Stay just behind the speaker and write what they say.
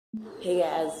Hey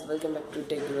guys, welcome back to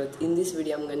Tech Growth. In this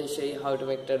video, I'm going to show you how to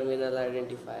make terminal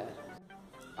identifier.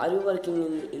 Are you working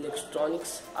in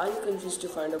electronics? Are you confused to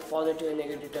find a positive and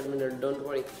negative terminal? Don't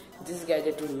worry, this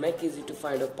gadget will make easy to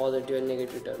find a positive and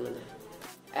negative terminal.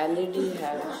 LED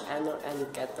have anode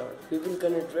and cathode. We will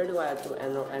connect red wire to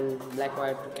anode and black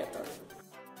wire to cathode.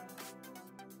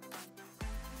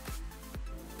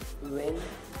 When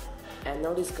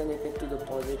anode is connected to the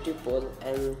positive pole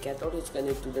and cathode is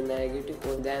connected to the negative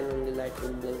pole, then only light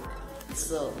will blink.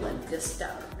 So let's get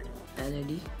started.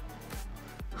 LED,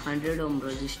 100 ohm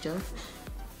resistor,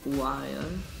 wire,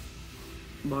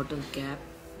 bottle cap,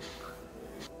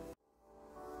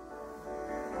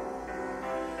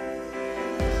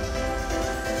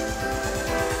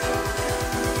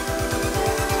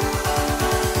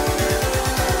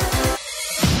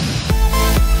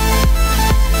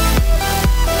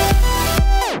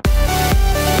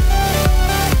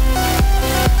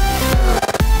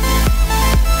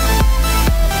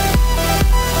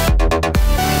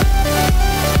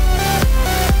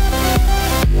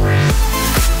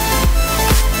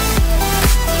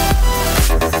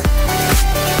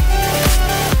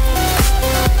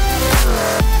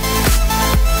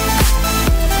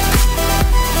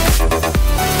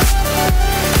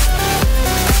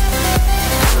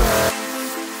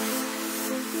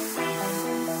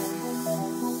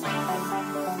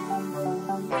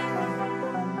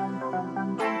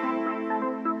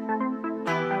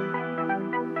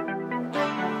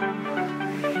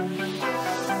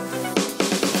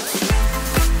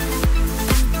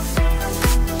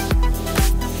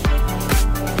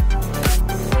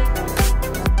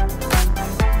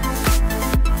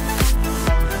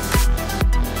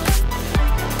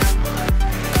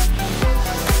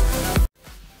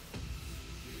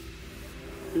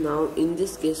 Now in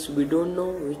this case we don't know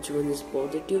which one is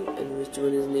positive and which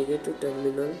one is negative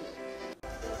terminal,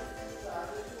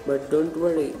 but don't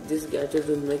worry, this gadget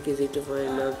will make it easy to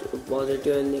find out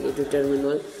positive and negative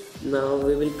terminal. Now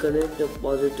we will connect the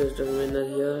positive terminal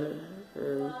here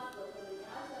and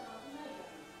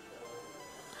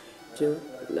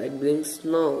light blinks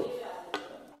now.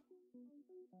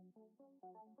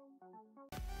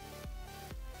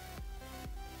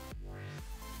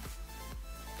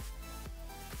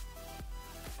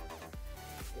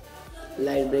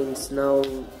 Light blinks now.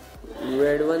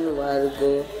 Red one wire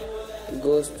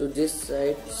goes to this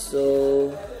side,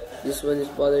 so this one is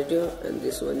positive and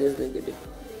this one is negative.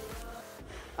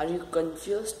 Are you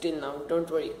confused till now? Don't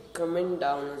worry, comment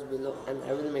down below and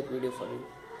I will make video for you.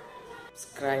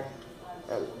 Subscribe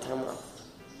and thumb up.